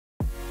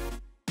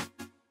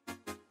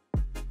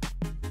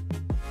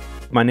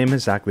My name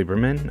is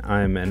Lieberman.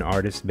 I'm an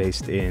artist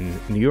based in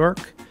New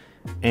York,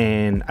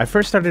 and I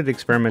first started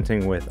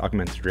experimenting with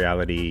augmented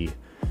reality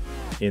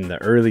in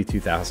the early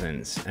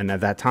 2000s. And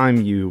at that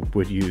time, you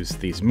would use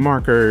these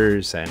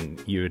markers,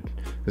 and it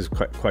was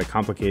quite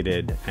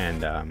complicated.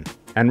 And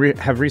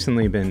have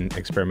recently been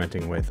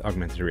experimenting with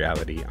augmented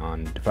reality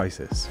on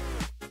devices.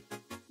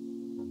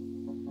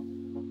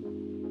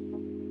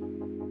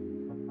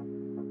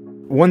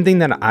 One thing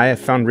that I have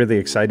found really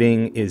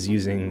exciting is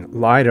using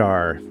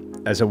LiDAR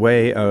as a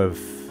way of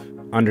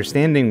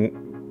understanding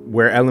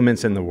where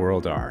elements in the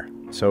world are.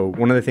 So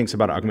one of the things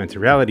about augmented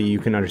reality, you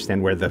can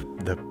understand where the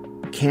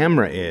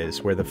camera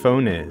is, where the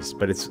phone is,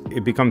 but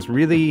it becomes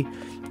really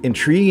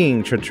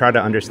intriguing to try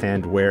to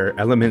understand where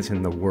elements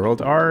in the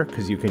world are,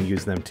 because you can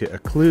use them to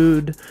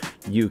occlude.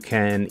 You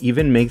can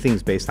even make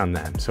things based on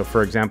them. So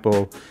for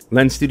example,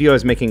 Lens Studio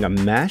is making a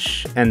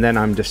mesh, and then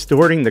I'm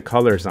distorting the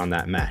colors on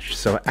that mesh.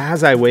 So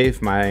as I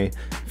wave my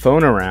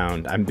phone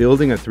around, I'm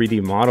building a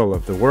 3D model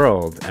of the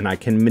world, and I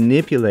can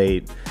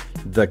manipulate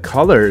the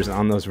colors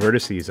on those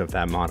vertices of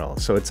that model.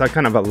 So it's like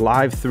kind of a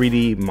live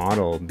 3D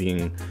model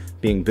being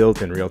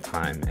built in real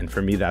time. And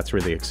for me, that's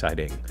really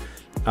exciting.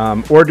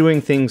 Or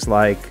doing things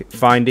like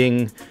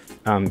finding,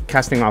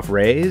 casting off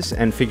rays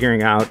and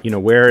figuring out,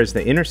 where is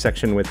the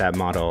intersection with that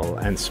model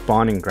and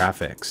spawning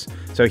graphics.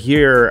 So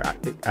here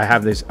I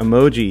have these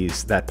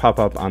emojis that pop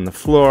up on the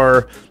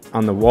floor,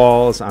 on the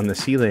walls, on the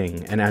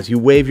ceiling. And as you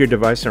wave your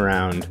device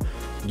around,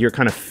 you're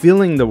kind of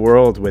filling the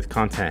world with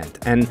content.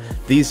 And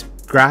these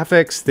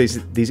graphics,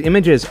 these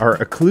images are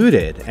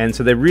occluded, and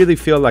so they really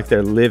feel like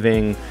they're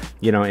living,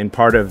 in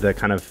part of the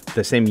kind of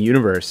the same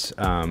universe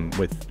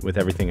with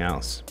everything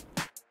else.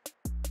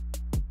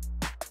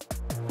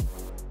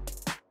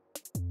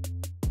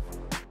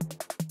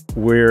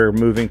 We're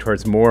moving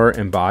towards more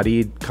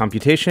embodied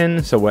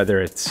computation. So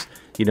whether it's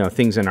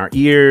things in our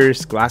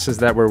ears, glasses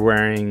that we're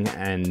wearing,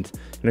 and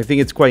I think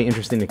it's quite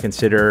interesting to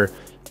consider,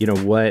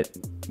 what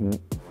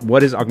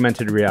does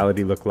augmented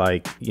reality look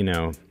like,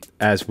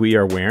 as we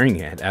are wearing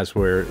it, as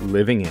we're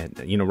living it.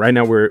 Right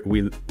now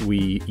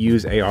we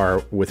use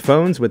AR with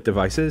phones, with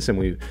devices,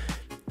 and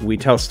we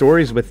tell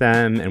stories with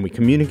them and we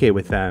communicate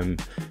with them.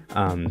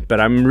 But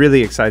I'm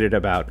really excited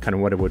about kind of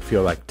what it would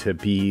feel like to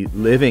be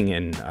living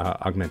in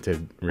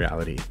augmented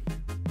reality.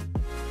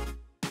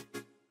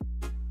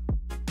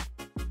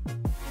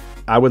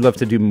 I would love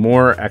to do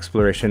more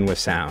exploration with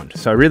sound.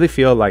 So I really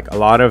feel like a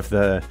lot of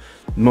the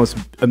most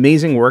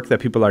amazing work that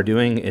people are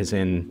doing is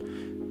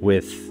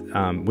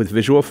with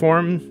visual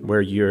form,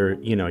 where you're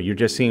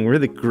just seeing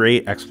really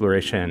great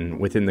exploration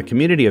within the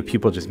community of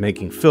people just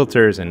making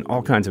filters and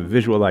all kinds of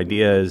visual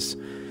ideas,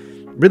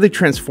 really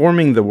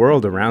transforming the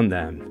world around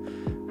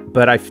them.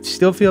 But I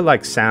still feel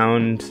like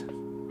sound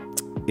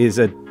is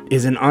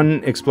an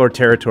unexplored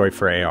territory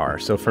for AR.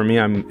 So for me,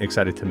 I'm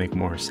excited to make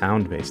more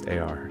sound-based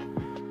AR.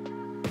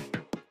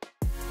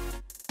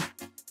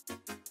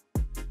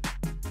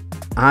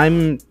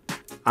 I'm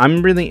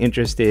really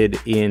interested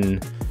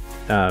in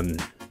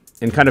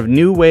kind of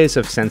new ways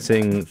of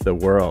sensing the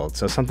world.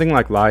 So something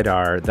like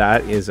LiDAR,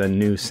 that is a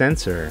new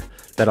sensor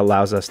that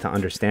allows us to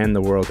understand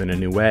the world in a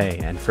new way.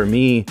 And for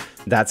me,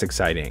 that's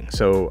exciting.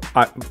 So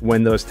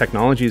when those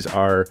technologies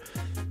are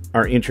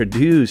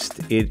introduced,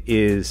 I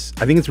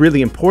think it's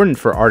really important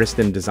for artists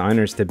and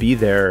designers to be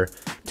there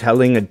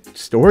telling a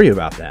story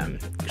about them,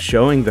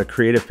 showing the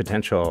creative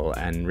potential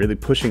and really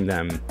pushing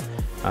them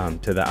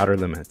to the outer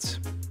limits.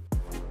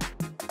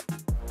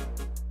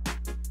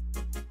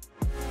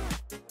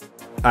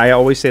 I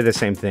always say the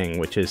same thing,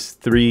 which is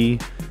three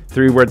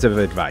words of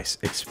advice: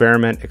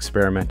 experiment,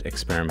 experiment,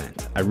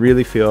 experiment. I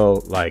really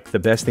feel like the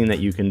best thing that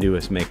you can do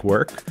is make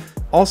work.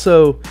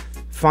 Also,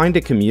 find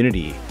a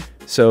community.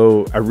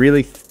 So I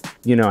really,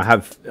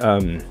 have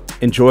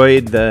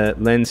enjoyed the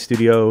Lens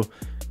Studio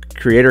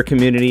creator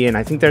community, and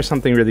I think there's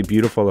something really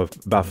beautiful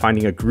about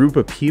finding a group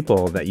of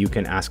people that you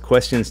can ask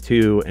questions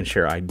to and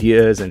share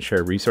ideas and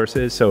share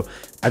resources. So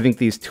I think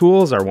these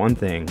tools are one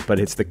thing, but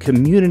it's the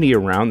community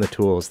around the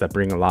tools that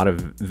bring a lot of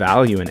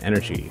value and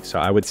energy. So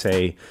I would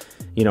say,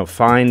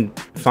 find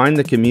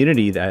the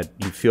community that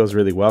you feel is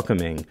really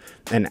welcoming,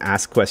 and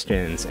ask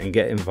questions and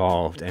get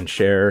involved and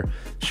share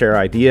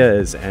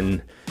ideas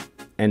and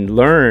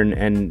learn.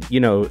 And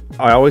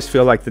I always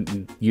feel like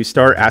you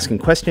start asking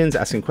questions,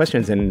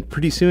 and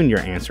pretty soon you're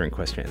answering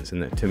questions.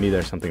 And to me,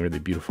 there's something really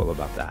beautiful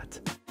about that.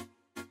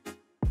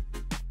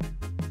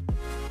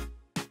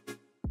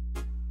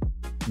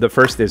 The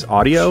first is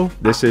audio.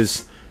 This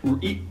is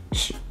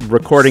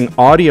recording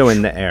audio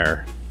in the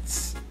air.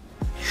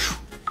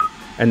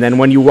 And then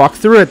when you walk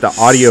through it, the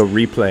audio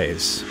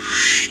replays.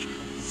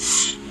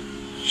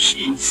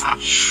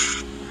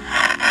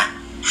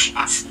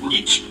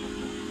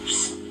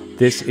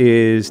 This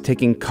is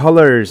taking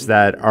colors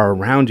that are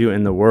around you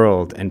in the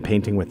world and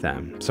painting with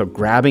them. So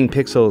grabbing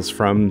pixels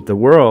from the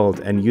world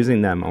and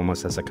using them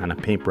almost as a kind of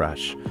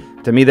paintbrush.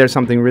 To me, there's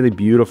something really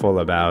beautiful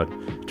about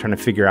trying to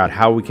figure out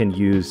how we can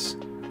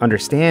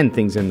understand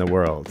things in the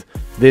world.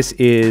 This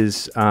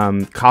is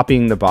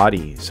copying the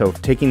body. So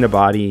taking the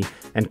body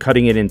and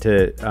cutting it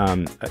into,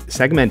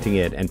 segmenting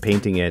it and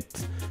painting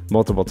it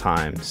multiple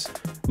times.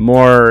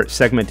 More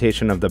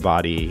segmentation of the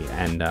body.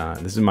 And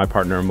this is my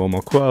partner,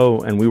 Momo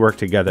Kuo, and we work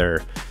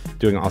together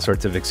doing all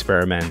sorts of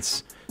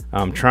experiments,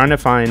 trying to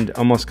find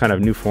almost kind of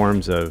new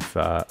forms of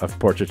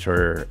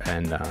portraiture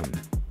and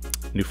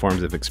new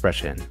forms of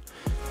expression.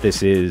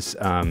 This is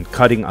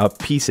cutting up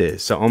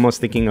pieces. So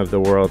almost thinking of the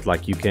world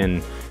like you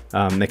can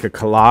make a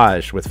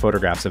collage with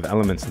photographs of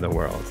elements in the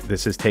world.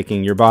 This is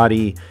taking your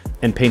body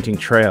and painting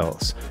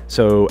trails.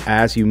 So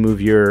as you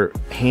move your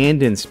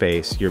hand in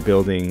space, you're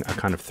building a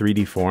kind of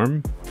 3D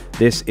form.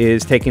 This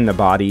is taking the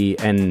body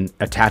and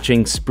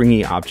attaching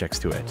springy objects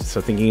to it. So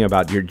thinking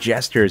about your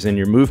gestures and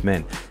your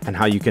movement and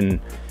how you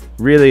can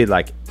really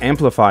like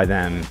amplify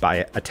them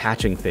by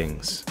attaching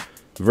things,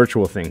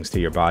 virtual things to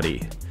your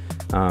body.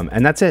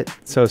 And that's it.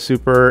 So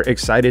super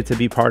excited to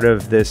be part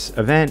of this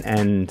event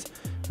and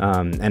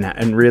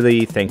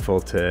really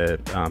thankful to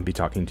be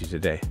talking to you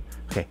today.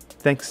 Okay,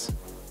 thanks.